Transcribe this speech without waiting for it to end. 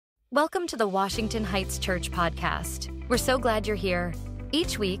Welcome to the Washington Heights Church podcast. We're so glad you're here.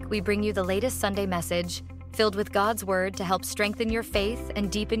 Each week, we bring you the latest Sunday message filled with God's Word to help strengthen your faith and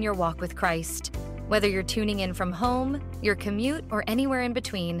deepen your walk with Christ. Whether you're tuning in from home, your commute, or anywhere in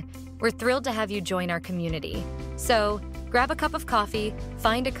between, we're thrilled to have you join our community. So, grab a cup of coffee,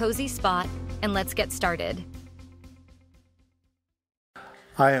 find a cozy spot, and let's get started.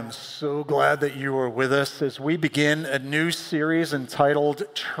 I am so glad that you are with us as we begin a new series entitled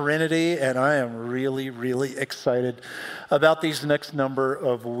Trinity, and I am really excited about these next number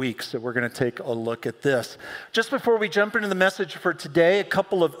of weeks that we're going to take a look at this. Just before we jump into the message for today, a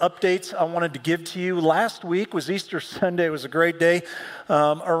couple of updates I wanted to give to you. Last week was Easter Sunday. It was a great day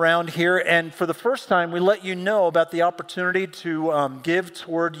around here, and for the first time, we let you know about the opportunity to give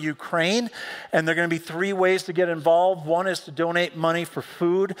toward Ukraine, and there are going to be three ways to get involved. One is to donate money for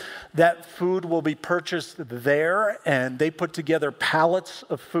food. That food will be purchased there, and they put together pallets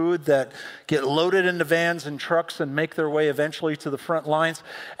of food that get loaded into vans and trucks and make their way eventually to the front lines.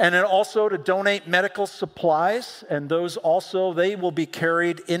 And then also to donate medical supplies, and those also, they will be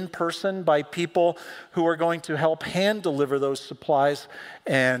carried in person by people who are going to help hand deliver those supplies,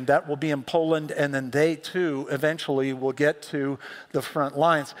 and that will be in Poland, and then they too eventually will get to the front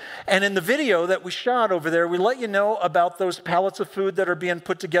lines. And in the video that we shot over there, we let you know about those pallets of food that are being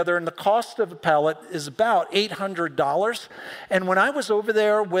put together, and the cost of a pallet is about $800. And when I was over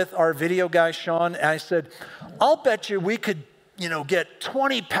there with our video guy, Sean, I said, I'll bet you we could, get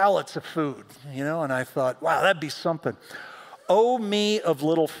 20 pallets of food, and I thought, wow, that'd be something. Oh, me of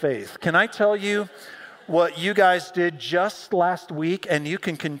little faith. Can I tell you what you guys did just last week? And you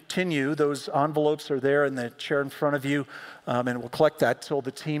can continue. Those envelopes are there in the chair in front of you, and we'll collect that till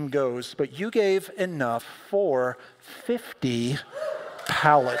the team goes. But you gave enough for 50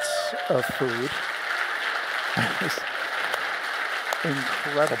 pallets of food. That is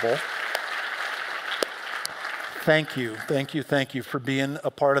incredible. Thank you for being a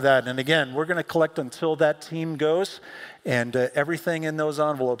part of that. And again, we're going to collect until that team goes, and everything in those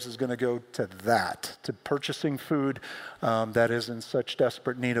envelopes is going to go to that, to purchasing food that is in such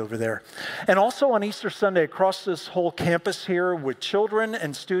desperate need over there. And also on Easter Sunday, across this whole campus here with children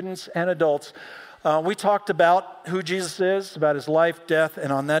and students and adults, we talked about who Jesus is, about his life, death,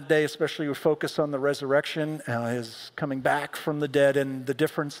 and on that day especially we focus on the resurrection, his coming back from the dead and the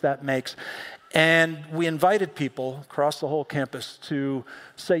difference that makes. And we invited people across the whole campus to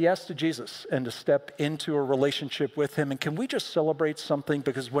say yes to Jesus and to step into a relationship with him. And can we just celebrate something?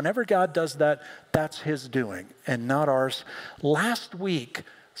 Because whenever God does that, that's his doing and not ours. Last week,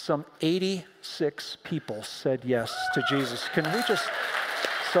 some 86 people said yes to Jesus. Can we just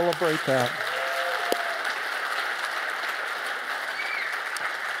celebrate that?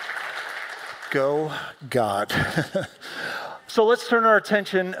 Go God. So let's turn our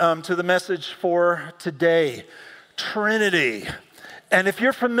attention to the message for today, Trinity. And if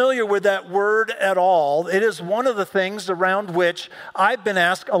you're familiar with that word at all, it is one of the things around which I've been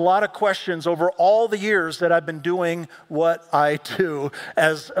asked a lot of questions over all the years that I've been doing what I do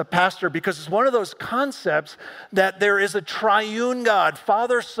as a pastor, because it's one of those concepts that there is a triune God,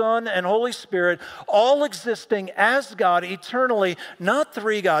 Father, Son, and Holy Spirit, all existing as God eternally, not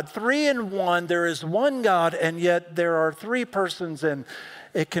three God, three in one. There is one God, and yet there are three persons, and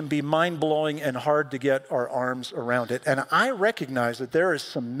it can be mind-blowing and hard to get our arms around it. And I recognize that there is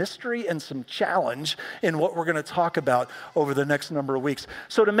some mystery and some challenge in what we're going to talk about over the next number of weeks.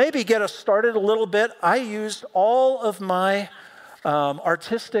 So to maybe get us started a little bit, I used all of my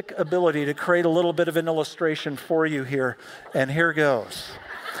artistic ability to create a little bit of an illustration for you here. And here goes.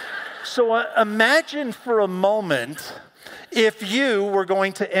 So imagine for a moment if you were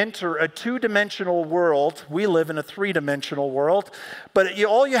going to enter a two-dimensional world. We live in a three-dimensional world, but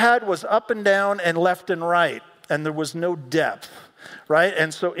all you had was up and down and left and right, and there was no depth, right?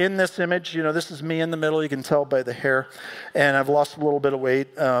 And so in this image, this is me in the middle. You can tell by the hair, and I've lost a little bit of weight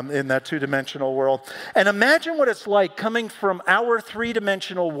in that two-dimensional world. And imagine what it's like coming from our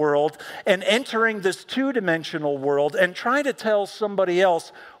three-dimensional world and entering this two-dimensional world and trying to tell somebody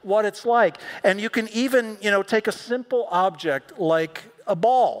else what it's like. And you can even, take a simple object like a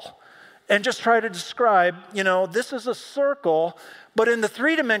ball and just try to describe, this is a circle, but in the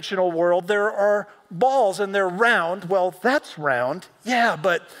three-dimensional world, there are balls and they're round. Well, that's round, yeah,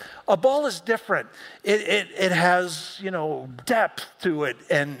 but a ball is different. It has, depth to it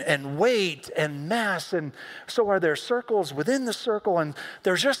and weight and mass, and so are there circles within the circle, and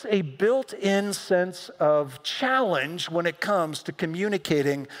there's just a built-in sense of challenge when it comes to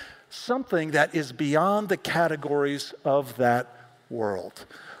communicating something that is beyond the categories of that world.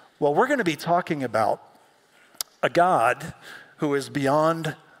 Well, we're going to be talking about a God who is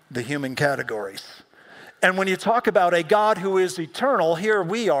beyond the human categories. And when you talk about a God who is eternal, here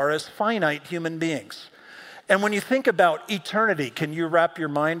we are as finite human beings. And when you think about eternity, can you wrap your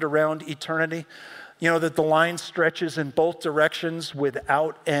mind around eternity? You know, that the line stretches in both directions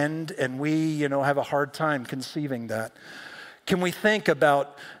without end, and we, have a hard time conceiving that. Can we think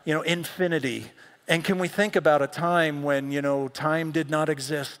about, infinity? And can we think about a time when, time did not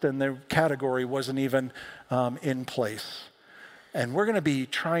exist and the category wasn't even in place? And we're going to be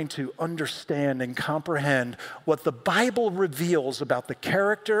trying to understand and comprehend what the Bible reveals about the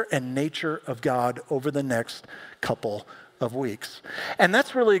character and nature of God over the next couple of weeks. And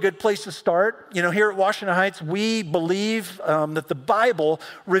that's really a good place to start. Here at Washington Heights, we believe that the Bible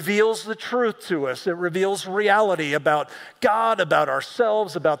reveals the truth to us. It reveals reality about God, about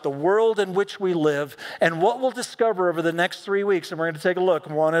ourselves, about the world in which we live. And what we'll discover over the next 3 weeks, and we're going to take a look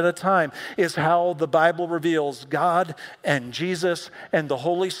one at a time, is how the Bible reveals God and Jesus and the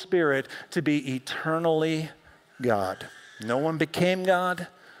Holy Spirit to be eternally God. No one became God.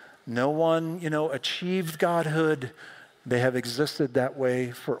 No one, achieved godhood. They have existed that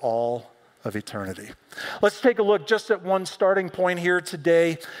way for all of eternity. Let's take a look just at one starting point here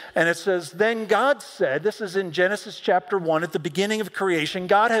today. And it says, then God said, this is in Genesis chapter 1, at the beginning of creation,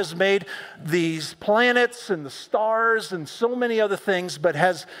 God has made these planets and the stars and so many other things, but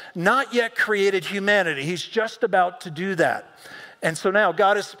has not yet created humanity. He's just about to do that. And so now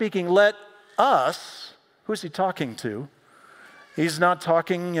God is speaking, let us, who's he talking to? He's not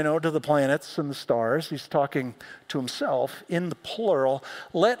talking, to the planets and the stars. He's talking to himself in the plural.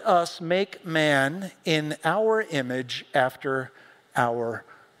 Let us make man in our image after our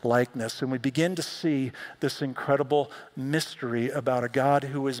likeness. And we begin to see this incredible mystery about a God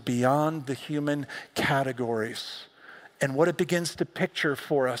who is beyond the human categories. And what it begins to picture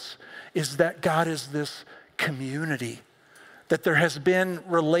for us is that God is this community, that there has been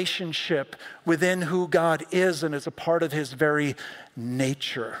relationship within who God is and is a part of his very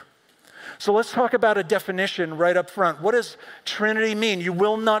nature. So let's talk about a definition right up front. What does Trinity mean? You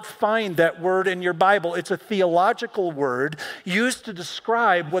will not find that word in your Bible. It's a theological word used to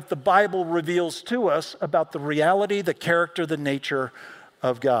describe what the Bible reveals to us about the reality, the character, the nature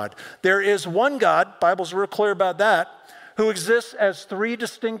of God. There is one God, Bible's real clear about that, who exists as three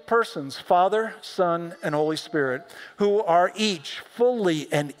distinct persons, Father, Son, and Holy Spirit, who are each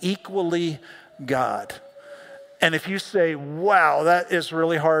fully and equally God. And if you say, wow, that is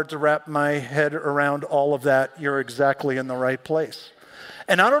really hard to wrap my head around all of that, you're exactly in the right place.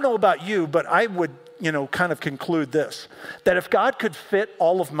 And I don't know about you, but I would, kind of conclude this, that if God could fit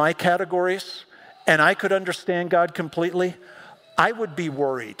all of my categories and I could understand God completely, I would be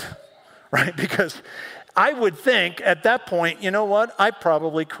worried, right? Because I would think at that point, I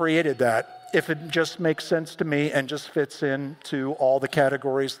probably created that if it just makes sense to me and just fits into all the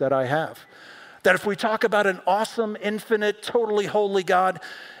categories that I have. That if we talk about an awesome, infinite, totally holy God,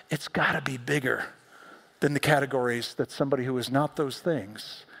 it's got to be bigger than the categories that somebody who is not those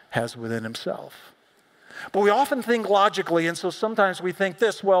things has within himself. But we often think logically, and so sometimes we think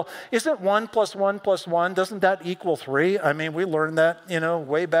this, well, isn't 1 + 1 + 1, doesn't that equal 3? I mean, we learned that,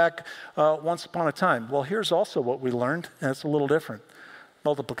 way back once upon a time. Well, here's also what we learned, and it's a little different.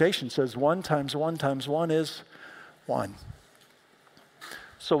 Multiplication says 1 × 1 × 1 is 1.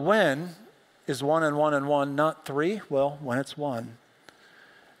 So when is 1 and 1 and 1 not 3? Well, when it's 1.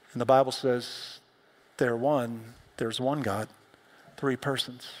 And the Bible says there's one God, 3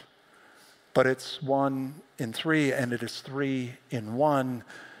 persons. But it's 1 in 3, and it is 3 in 1,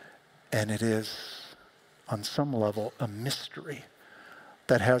 and it is, on some level, a mystery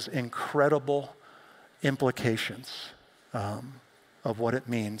that has incredible implications of what it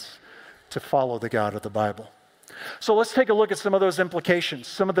means to follow the God of the Bible. So let's take a look at some of those implications,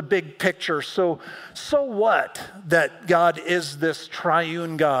 some of the big picture. So what that God is this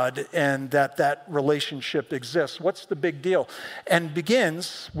triune God and that relationship exists? What's the big deal? And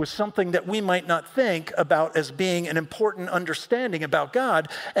begins with something that we might not think about as being an important understanding about God,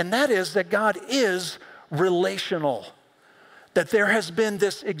 and that is that God is relational. That there has been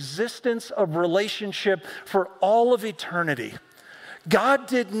this existence of relationship for all of eternity. God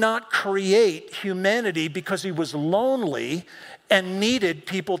did not create humanity because he was lonely and needed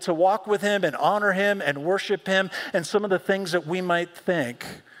people to walk with him and honor him and worship him, and some of the things that we might think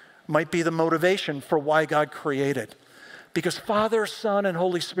might be the motivation for why God created. Because Father, Son, and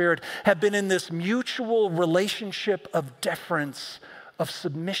Holy Spirit have been in this mutual relationship of deference, of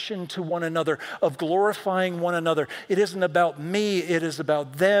submission to one another, of glorifying one another. It isn't about me, it is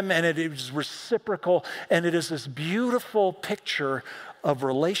about them, and it is reciprocal, and it is this beautiful picture of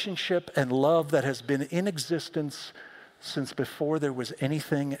relationship and love that has been in existence since before there was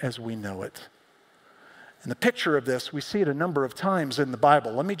anything as we know it. And the picture of this, we see it a number of times in the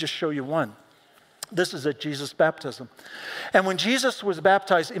Bible. Let me just show you one. This is at Jesus' baptism. And when Jesus was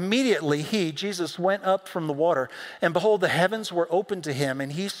baptized, immediately Jesus, went up from the water. And behold, the heavens were opened to him,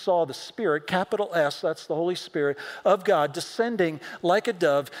 and he saw the Spirit, capital S, that's the Holy Spirit of God, descending like a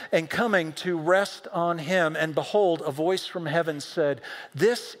dove and coming to rest on him. And behold, a voice from heaven said,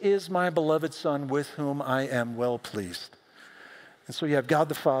 "This is my beloved Son, with whom I am well pleased." And so you have God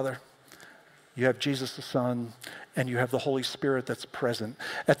the Father, you have Jesus the Son, and you have the Holy Spirit that's present.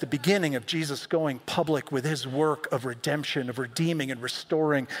 At the beginning of Jesus going public with his work of redemption, of redeeming and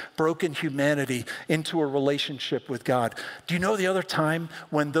restoring broken humanity into a relationship with God. Do you know the other time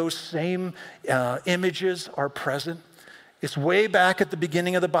when those same images are present? It's way back at the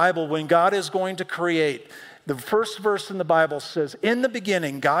beginning of the Bible when God is going to create. The first verse in the Bible says, "In the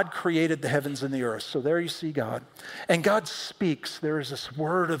beginning, God created the heavens and the earth." So there you see God. And God speaks. There is this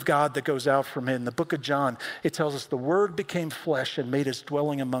word of God that goes out from him. In the book of John, it tells us the word became flesh and made his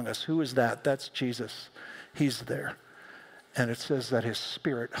dwelling among us. Who is that? That's Jesus. He's there. And it says that his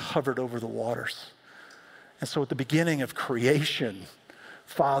Spirit hovered over the waters. And so at the beginning of creation,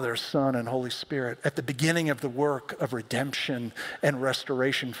 Father, Son, and Holy Spirit. At the beginning of the work of redemption and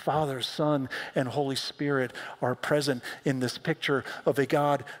restoration, Father, Son, and Holy Spirit are present in this picture of a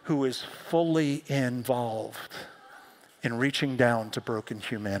God who is fully involved in reaching down to broken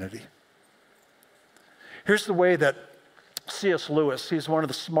humanity. Here's the way that C.S. Lewis, he's one of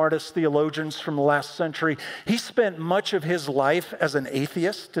the smartest theologians from the last century. He spent much of his life as an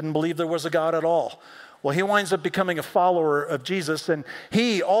atheist, didn't believe there was a God at all. Well, he winds up becoming a follower of Jesus, and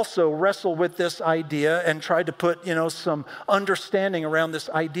he also wrestled with this idea and tried to put, some understanding around this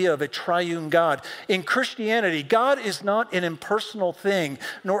idea of a triune God. In Christianity, God is not an impersonal thing,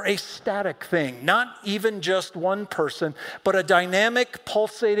 nor a static thing, not even just one person, but a dynamic,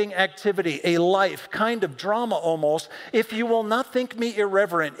 pulsating activity, a life, kind of drama almost, if you will not think me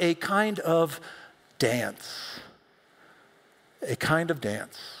irreverent, a kind of dance. A kind of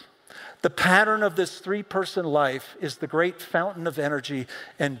dance. The pattern of this three-person life is the great fountain of energy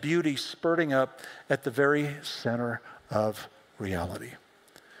and beauty spurting up at the very center of reality.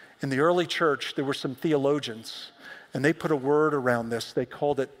 In the early church, there were some theologians, and they put a word around this. They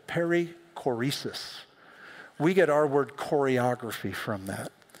called it perichoresis. We get our word choreography from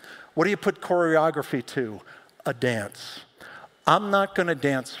that. What do you put choreography to? A dance. I'm not going to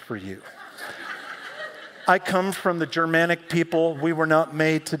dance for you. I come from the Germanic people. We were not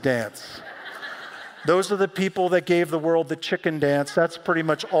made to dance. Those are the people that gave the world the chicken dance. That's pretty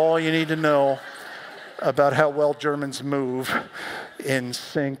much all you need to know about how well Germans move in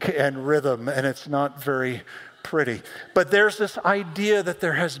sync and rhythm, and it's not very pretty. But there's this idea that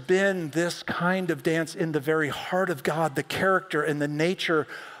there has been this kind of dance in the very heart of God, the character and the nature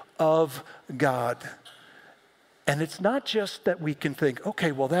of God. And it's not just that we can think,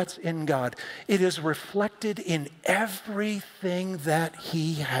 okay, well, that's in God. It is reflected in everything that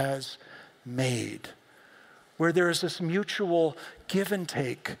he has made, where there is this mutual give and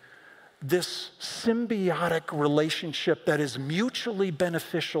take, this symbiotic relationship that is mutually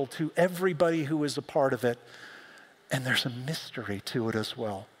beneficial to everybody who is a part of it. And there's a mystery to it as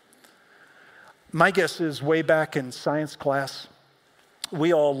well. My guess is way back in science class,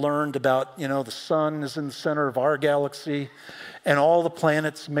 we all learned about, the sun is in the center of our galaxy and all the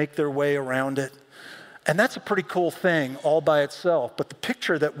planets make their way around it. And that's a pretty cool thing all by itself. But the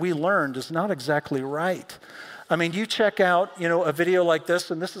picture that we learned is not exactly right. I mean, you check out, a video like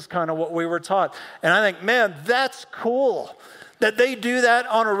this, and this is kind of what we were taught. And I think, man, that's cool that they do that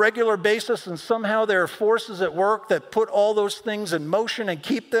on a regular basis, and somehow there are forces at work that put all those things in motion and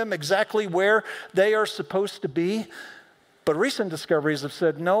keep them exactly where they are supposed to be. But recent discoveries have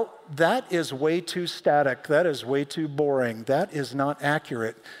said, no, that is way too static. That is way too boring. That is not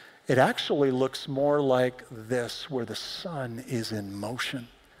accurate. It actually looks more like this, where the sun is in motion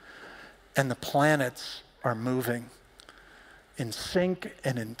and the planets are moving in sync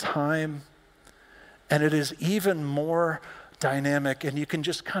and in time. And it is even more dynamic. And you can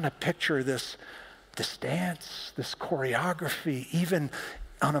just kind of picture this dance, this choreography, even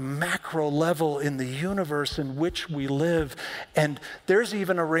on a macro level in the universe in which we live. And there's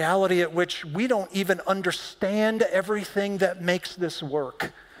even a reality at which we don't even understand everything that makes this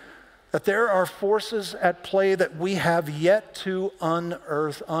work. That there are forces at play that we have yet to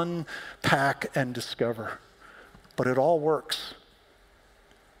unearth, unpack, and discover. But it all works.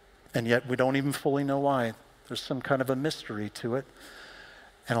 And yet we don't even fully know why. There's some kind of a mystery to it.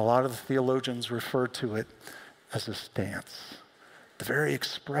 And a lot of the theologians refer to it as this dance. the very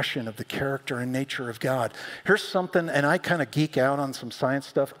expression of the character and nature of God. Here's something, and I kind of geek out on some science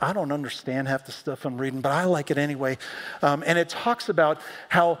stuff. I don't understand half the stuff I'm reading, but I like it anyway. And it talks about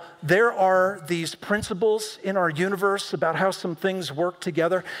how there are these principles in our universe about how some things work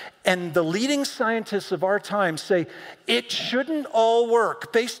together. And the leading scientists of our time say it shouldn't all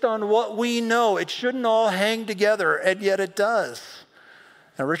work based on what we know. It shouldn't all hang together, and yet it does.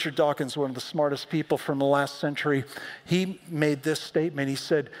 Now, Richard Dawkins, one of the smartest people from the last century, he made this statement. He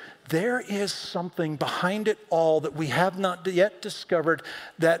said, there is something behind it all that we have not yet discovered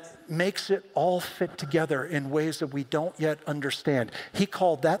that makes it all fit together in ways that we don't yet understand. He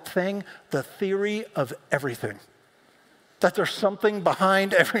called that thing the theory of everything. That there's something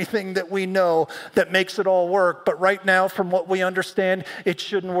behind everything that we know that makes it all work. But right now, from what we understand, it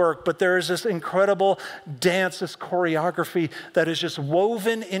shouldn't work. But there is this incredible dance, this choreography that is just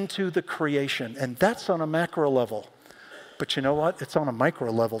woven into the creation. And that's on a macro level. But you know what? It's on a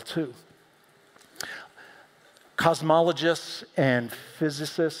micro level too. Cosmologists and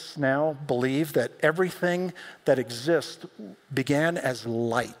physicists now believe that everything that exists began as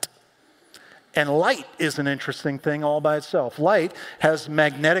light. And light is an interesting thing all by itself. Light has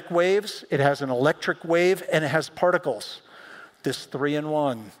magnetic waves, it has an electric wave, and it has particles. This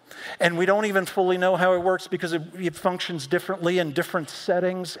 3-in-1. And we don't even fully know how it works because it functions differently in different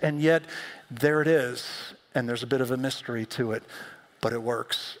settings, and yet there it is. And there's a bit of a mystery to it, but it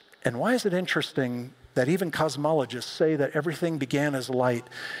works. And why is it interesting that even cosmologists say that everything began as light?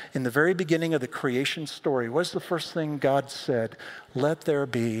 In the very beginning of the creation story, what's the first thing God said? Let there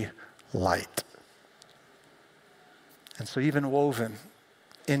be light. And so even woven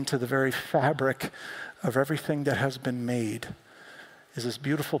into the very fabric of everything that has been made is this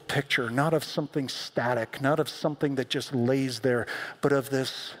beautiful picture, not of something static, not of something that just lays there, but of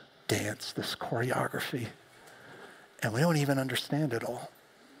this dance, this choreography. And we don't even understand it all,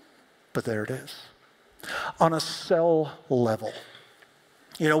 but there it is. On a cell level,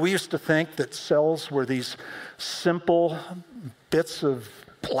 we used to think that cells were these simple bits of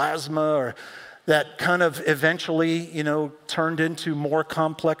plasma or that kind of eventually, turned into more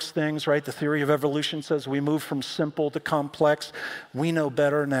complex things, right? The theory of evolution says we move from simple to complex. We know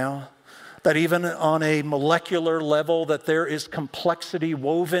better now that even on a molecular level that there is complexity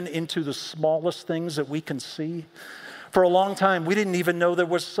woven into the smallest things that we can see. For a long time, we didn't even know there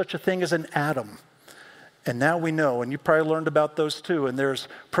was such a thing as an atom. And now we know, and you probably learned about those too, and there's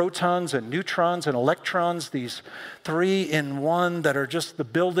protons and neutrons and electrons, these 3-in-1 that are just the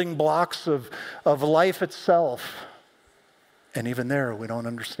building blocks of life itself. And even there, we don't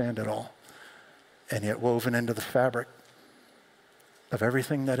understand it all. And yet woven into the fabric of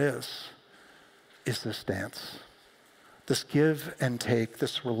everything that is this dance, this give and take,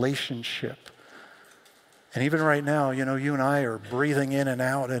 this relationship. And even right now, you and I are breathing in and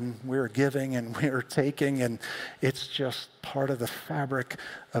out, and we're giving and we're taking, and it's just part of the fabric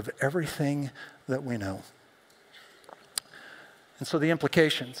of everything that we know. And so the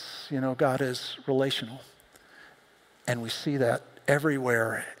implications, God is relational. And we see that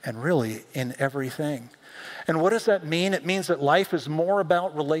everywhere and really in everything. And what does that mean? It means that life is more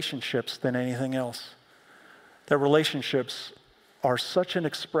about relationships than anything else. That relationships are such an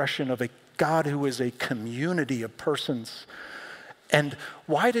expression of a God who is a community of persons. And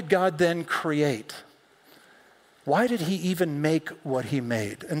why did God then create? Why did he even make what he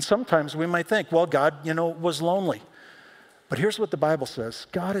made? And sometimes we might think, well, God, was lonely. But here's what the Bible says.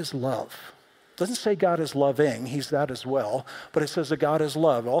 God is love. It doesn't say God is loving. He's that as well. But it says that God is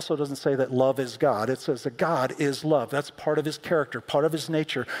love. It also doesn't say that love is God. It says that God is love. That's part of his character, part of his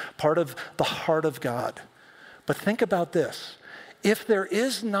nature, part of the heart of God. But think about this. If there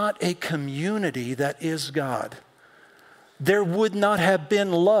is not a community that is God, there would not have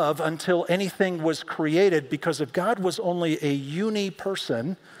been love until anything was created, because if God was only a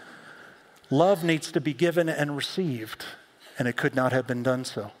uni-person, love needs to be given and received, and it could not have been done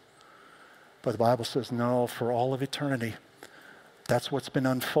so. But the Bible says, no, for all of eternity, that's what's been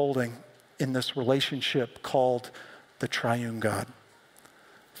unfolding in this relationship called the triune God.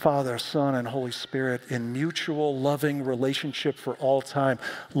 Father, Son, and Holy Spirit in mutual loving relationship for all time.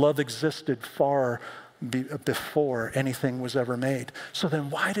 Love existed far before anything was ever made. So then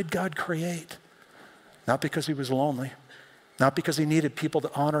why did God create? Not because he was lonely. Not because he needed people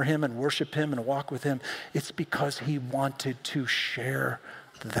to honor him and worship him and walk with him. It's because he wanted to share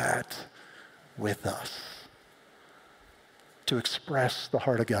that with us. To express the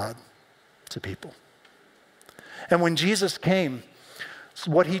heart of God to people. And when Jesus came,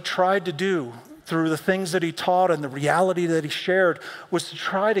 what he tried to do through the things that he taught and the reality that he shared was to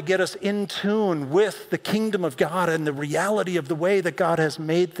try to get us in tune with the kingdom of God and the reality of the way that God has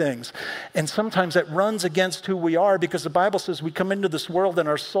made things. And sometimes that runs against who we are, because the Bible says we come into this world and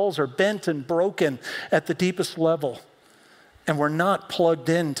our souls are bent and broken at the deepest level. And we're not plugged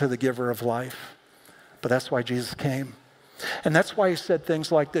into the giver of life. But that's why Jesus came. And that's why he said things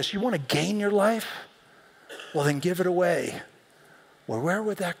like this: you want to gain your life? Well, then give it away. Well, where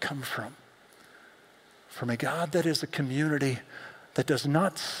would that come from? From a God that is a community that does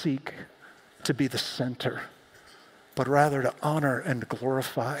not seek to be the center, but rather to honor and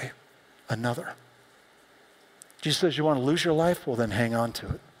glorify another. Jesus says, you want to lose your life? Well, then hang on to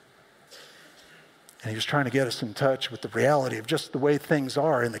it. And he was trying to get us in touch with the reality of just the way things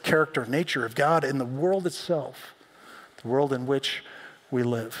are and the character and nature of God in the world itself, the world in which we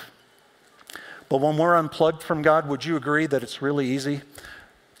live. But when we're unplugged from God, would you agree that it's really easy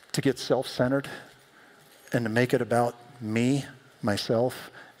to get self-centered and to make it about me, myself,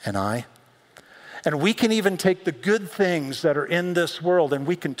 and I? And we can even take the good things that are in this world and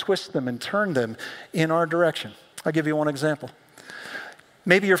we can twist them and turn them in our direction. I'll give you one example.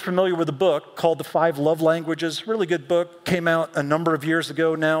 Maybe you're familiar with a book called The 5 Love Languages. Really good book. Came out a number of years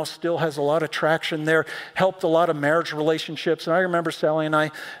ago now. Still has a lot of traction there. Helped a lot of marriage relationships. And I remember Sally and I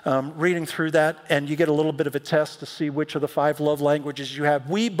reading through that, and you get a little bit of a test to see which of the 5 love languages you have.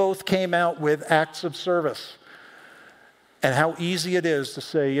 We both came out with acts of service. And how easy it is to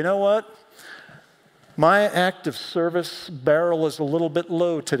say, you know what? My act of service barrel is a little bit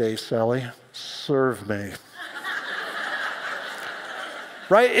low today, Sally. Serve me.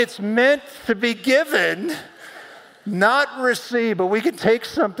 Right? It's meant to be given, not received. But we can take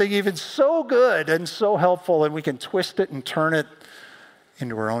something even so good and so helpful, and we can twist it and turn it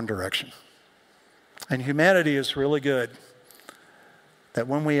into our own direction. And humanity is really good that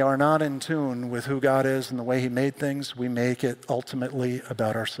when we are not in tune with who God is and the way he made things, we make it ultimately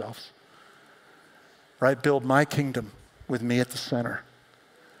about ourselves. Right? Build my kingdom with me at the center.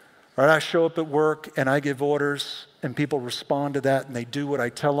 Right? I show up at work and I give orders and people respond to that and they do what I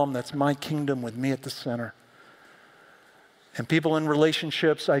tell them. That's my kingdom with me at the center. And people in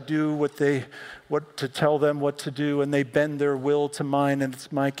relationships, I do what to tell them what to do, and they bend their will to mine, and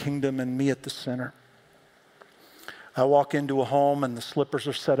it's my kingdom and me at the center. I walk into a home and the slippers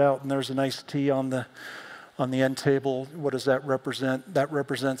are set out and there's a nice tea on the end table. What does that represent? That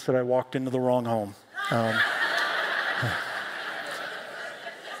represents that I walked into the wrong home.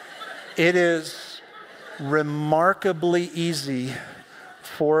 It is remarkably easy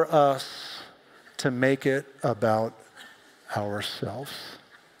for us to make it about ourselves.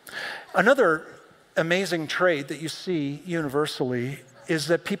 Another amazing trait that you see universally is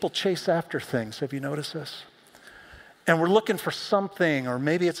that people chase after things. Have you noticed this? And we're looking for something, or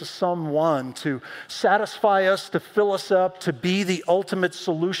maybe it's a someone, to satisfy us, to fill us up, to be the ultimate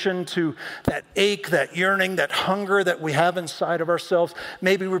solution to that ache, that yearning, that hunger that we have inside of ourselves.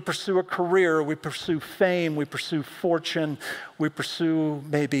 Maybe we pursue a career, we pursue fame, we pursue fortune, we pursue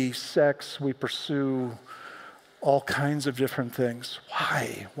maybe sex, we pursue all kinds of different things.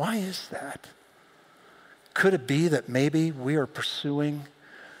 Why? Why is that? Could it be that maybe we are pursuing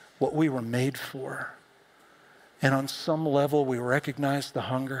what we were made for? And on some level, we recognize the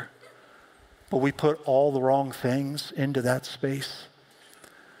hunger, but we put all the wrong things into that space.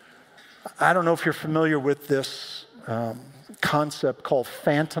 I don't know if you're familiar with this concept called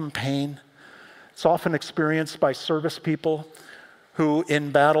phantom pain. It's often experienced by service people who,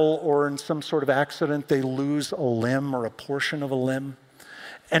 in battle or in some sort of accident, they lose a limb or a portion of a limb.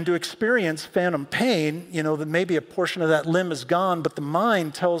 And to experience phantom pain, that maybe a portion of that limb is gone, but the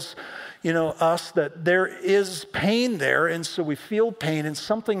mind tells us that there is pain there, and so we feel pain in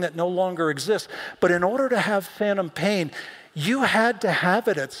something that no longer exists. But in order to have phantom pain, you had to have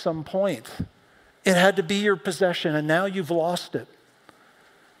it at some point. It had to be your possession, and now you've lost it.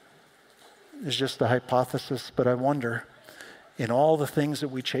 It's just a hypothesis, but I wonder, in all the things that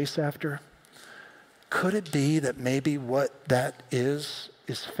we chase after, could it be that maybe what that is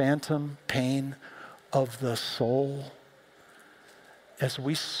phantom pain of the soul? As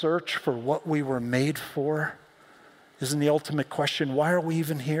we search for what we were made for, isn't the ultimate question, why are we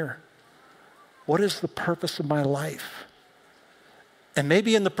even here? What is the purpose of my life? And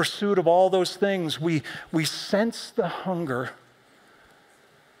maybe in the pursuit of all those things, we sense the hunger.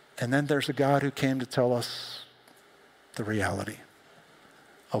 And then there's a God who came to tell us the reality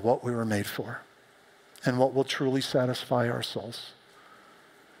of what we were made for and what will truly satisfy our souls.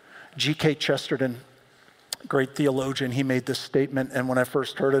 G.K. Chesterton, great theologian, he made this statement, and when I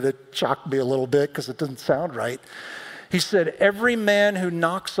first heard it, it shocked me a little bit because it doesn't sound right. He said, every man who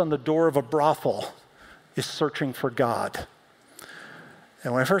knocks on the door of a brothel is searching for God.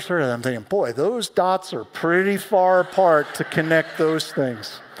 And when I first heard it, I'm thinking, boy, those dots are pretty far apart to connect those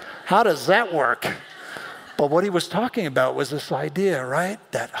things. How does that work? But what he was talking about was this idea, right?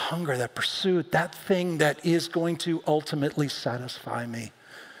 That hunger, that pursuit, that thing that is going to ultimately satisfy me.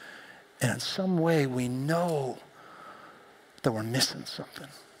 And in some way, we know that we're missing something.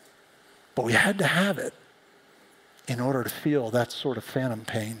 But we had to have it in order to feel that sort of phantom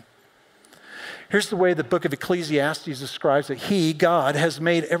pain. Here's the way the book of Ecclesiastes describes it. He, God, has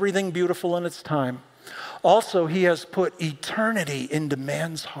made everything beautiful in its time. Also, he has put eternity into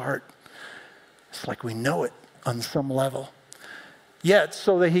man's heart. It's like we know it on some level. Yet,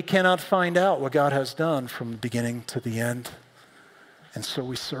 so that he cannot find out what God has done from the beginning to the end. And so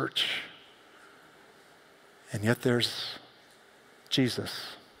we search. And yet there's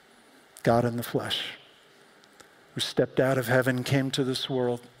Jesus, God in the flesh, who stepped out of heaven, came to this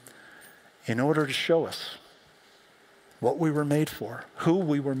world in order to show us what we were made for, who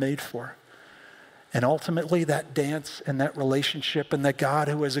we were made for. And ultimately that dance and that relationship and that God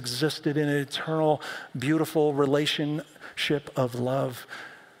who has existed in an eternal, beautiful relationship of love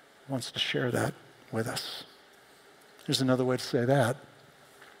wants to share that with us. There's another way to say that.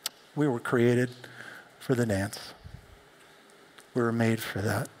 We were created for the dance. We were made for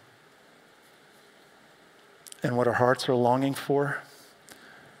that. And what our hearts are longing for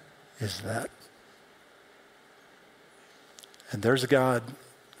is that. And there's a God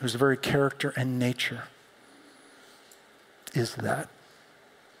whose very character and nature is that.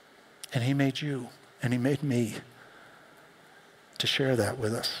 And he made you and he made me to share that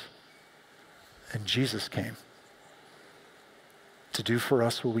with us. And Jesus came to do for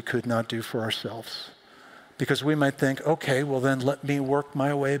us what we could not do for ourselves. Because we might think, okay, well then let me work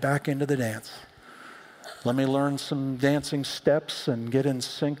my way back into the dance. Let me learn some dancing steps and get in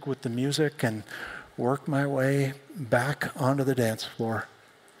sync with the music and work my way back onto the dance floor.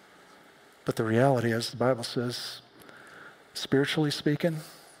 But the reality is, the Bible says, spiritually speaking,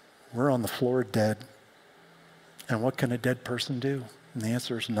 we're on the floor dead. And what can a dead person do? And the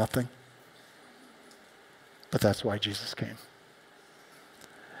answer is nothing. But that's why Jesus came.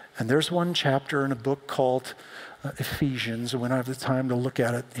 And there's one chapter in a book called Ephesians, and we don't have the time to look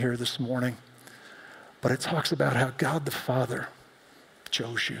at it here this morning. But it talks about how God the Father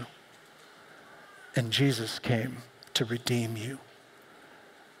chose you. And Jesus came to redeem you.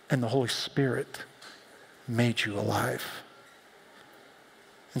 And the Holy Spirit made you alive.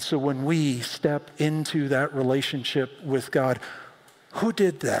 And so when we step into that relationship with God, who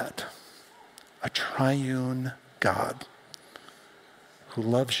did that? A triune God who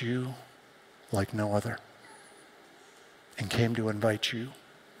loves you like no other and came to invite you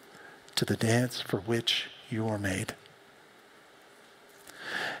to the dance for which you were made.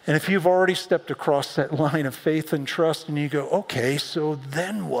 And if you've already stepped across that line of faith and trust and you go, okay, so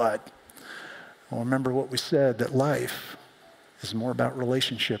then what? Well, remember what we said, that life is more about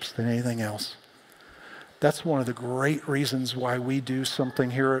relationships than anything else. That's one of the great reasons why we do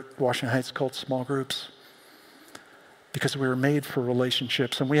something here at Washington Heights called small groups. Because we were made for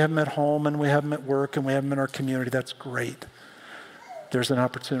relationships, and we have them at home, and we have them at work, and we have them in our community. That's great. There's an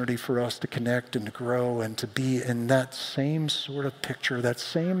opportunity for us to connect and to grow and to be in that same sort of picture, that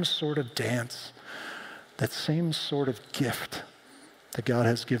same sort of dance, that same sort of gift that God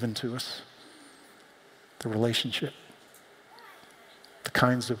has given to us. The relationship, the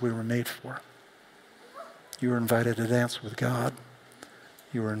kinds that we were made for. You were invited to dance with God.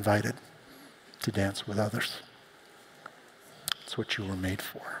 You were invited to dance with others. It's what you were made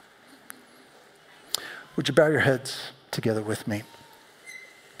for. Would you bow your heads together with me?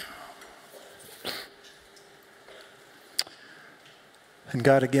 And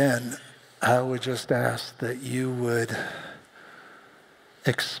God, again, I would just ask that you would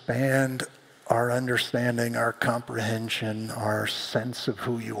expand our understanding, our comprehension, our sense of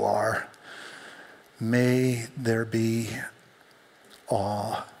who you are. May there be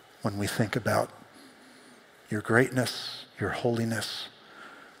awe when we think about your greatness, your holiness,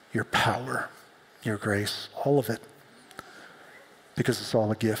 your power, your grace, all of it. Because it's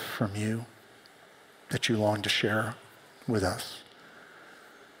all a gift from you that you long to share with us.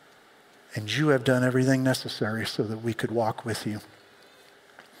 And you have done everything necessary so that we could walk with you.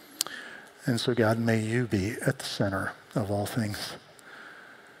 And so, God, may you be at the center of all things.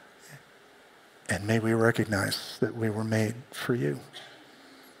 And may we recognize that we were made for you.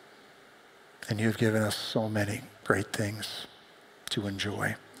 And you've given us so many great things to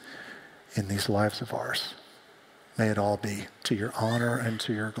enjoy in these lives of ours. May it all be to your honor and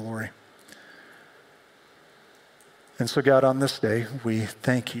to your glory. And so, God, on this day, we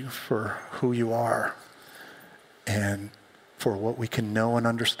thank you for who you are and for what we can know and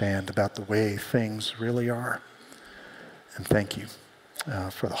understand about the way things really are. And thank you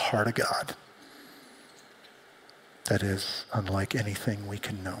for the heart of God that is unlike anything we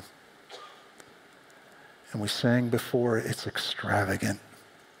can know. And we sang before, it's extravagant.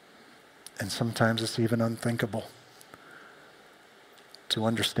 And sometimes it's even unthinkable to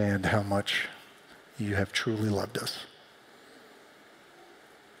understand how much you have truly loved us.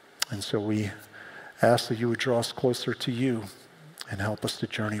 And so we ask that you would draw us closer to you and help us to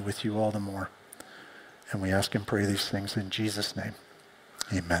journey with you all the more. And we ask and pray these things in Jesus' name.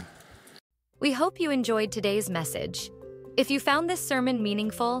 Amen. We hope you enjoyed today's message. If you found this sermon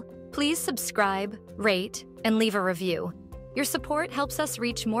meaningful, please subscribe, rate, and leave a review. Your support helps us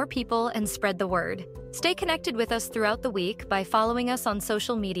reach more people and spread the word. Stay connected with us throughout the week by following us on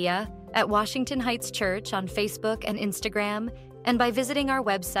social media at Washington Heights Church on Facebook and Instagram, and by visiting our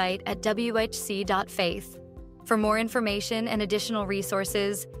website at whc.faith. For more information and additional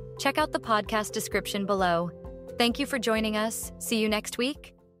resources, check out the podcast description below. Thank you for joining us. See you next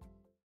week.